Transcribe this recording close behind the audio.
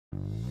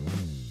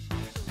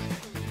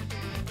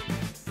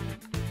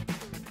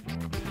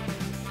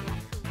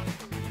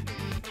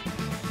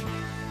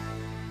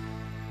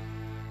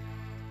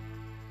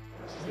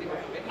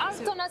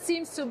ALTANA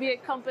seems to be a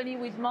company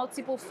with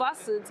multiple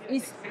facets.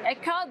 Is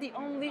ECKART the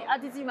only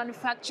additive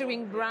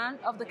manufacturing brand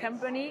of the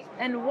company?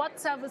 And what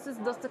services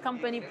does the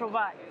company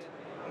provide?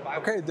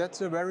 Okay, that's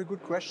a very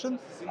good question.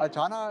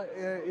 ALTANA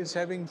is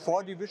having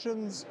 4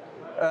 divisions,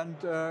 and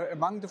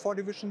among the 4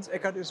 divisions,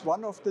 ECKART is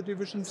one of the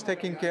divisions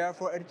taking care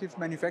for additive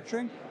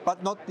manufacturing,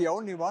 but not the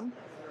only one.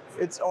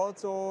 It's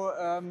also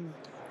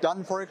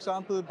done, for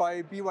example,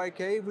 by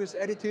BYK with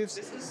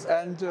additives,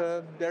 and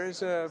there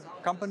is a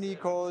company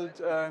called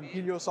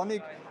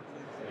Heliosonic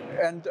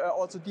and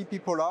also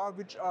DP Polar,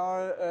 which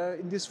are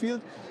in this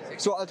field.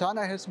 So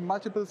ALTANA has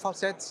multiple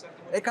facets.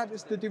 ECKART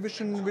is the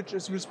division which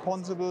is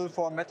responsible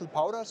for metal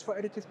powders for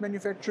additive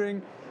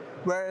manufacturing,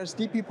 whereas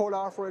DP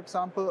Polar, for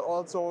example,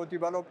 also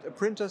developed a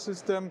printer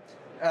system,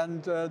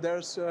 and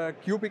there's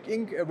cubic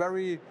ink, a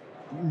very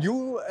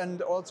new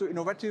and also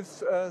innovative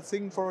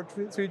thing for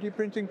 3D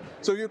printing.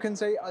 So you can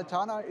say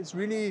ALTANA is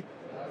really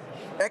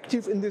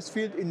active in this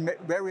field in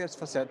various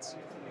facets.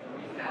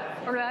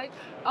 All right,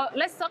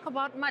 let's talk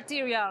about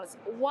materials.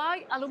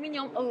 Why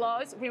aluminium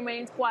alloys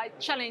remain quite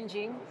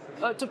challenging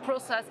to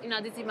process in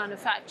additive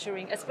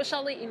manufacturing,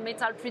 especially in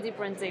metal 3D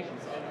printing?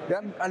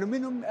 Yeah,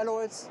 aluminum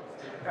alloys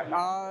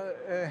are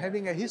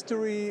having a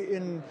history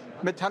in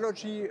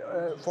metallurgy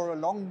for a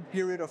long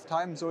period of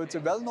time. So it's a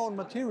well-known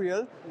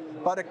material,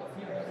 but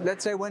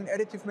let's say when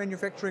additive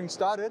manufacturing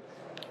started,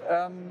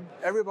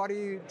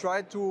 everybody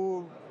tried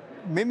to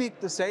mimic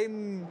the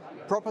same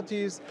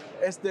properties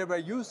as they were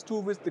used to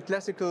with the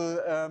classical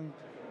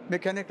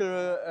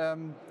mechanical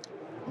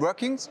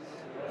workings.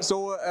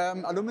 So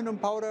aluminum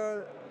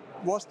powder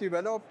was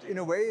developed in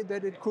a way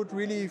that it could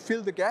really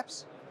fill the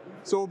gaps.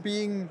 So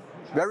being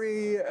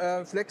very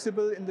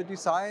flexible in the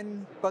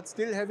design, but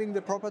still having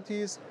the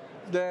properties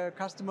the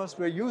customers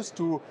were used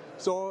to.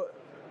 So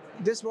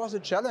this was a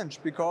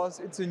challenge because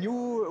it's a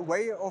new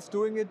way of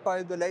doing it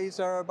by the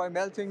laser, by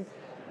melting.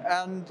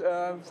 And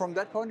from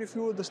that point of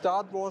view, the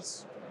start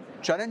was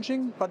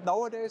challenging, but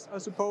nowadays I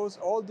suppose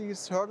all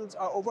these hurdles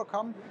are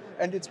overcome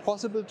and it's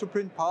possible to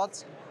print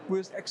parts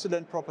with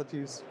excellent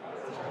properties.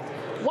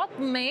 What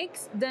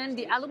makes then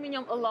the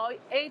aluminium alloy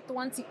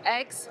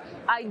A20X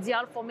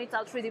ideal for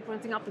metal 3D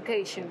printing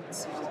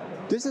applications?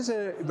 This is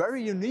a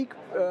very unique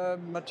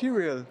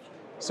material.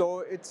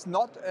 So it's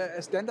not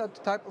a standard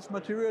type of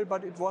material,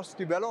 but it was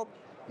developed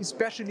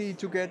especially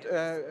to get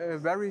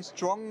very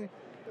strong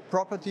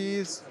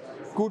properties,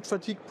 good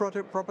fatigue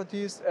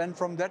properties, and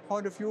from that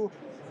point of view,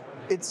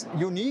 it's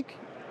unique,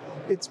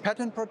 it's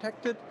patent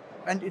protected,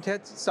 and it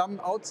had some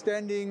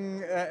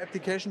outstanding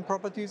application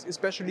properties,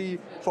 especially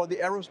for the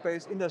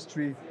aerospace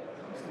industry.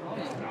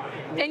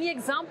 Any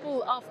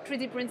example of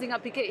 3D printing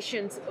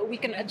applications we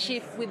can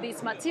achieve with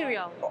this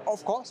material?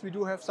 Of course, we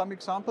do have some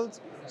examples.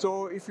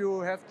 So if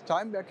you have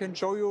time, I can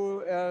show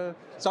you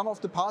some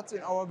of the parts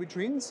in our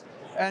vitrines,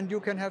 and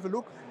you can have a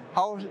look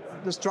how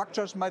the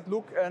structures might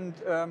look and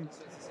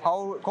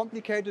how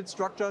complicated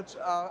structures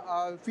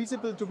are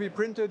feasible to be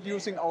printed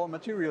using our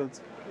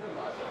materials.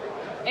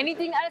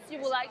 Anything else you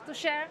would like to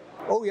share?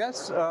 Oh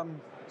yes,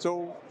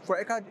 so for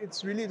ECKART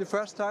it's really the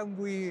first time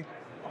we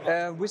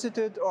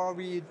visited or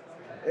we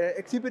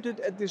exhibited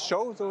at this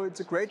show, so it's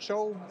a great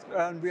show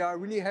and we are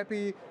really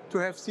happy to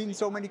have seen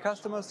so many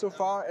customers so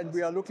far, and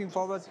we are looking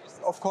forward,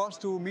 of course,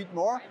 to meet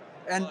more.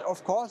 And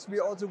of course, we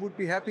also would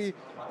be happy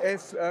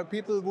if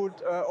people would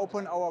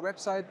open our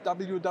website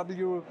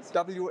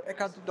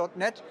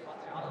www.eckart.net.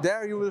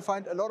 There you will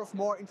find a lot of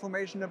more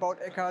information about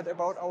ECKART,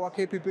 about our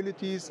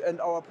capabilities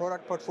and our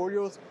product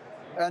portfolios.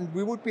 And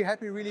we would be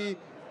happy really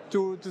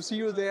to see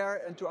you there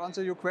and to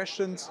answer your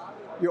questions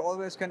you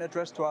always can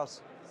address to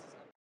us.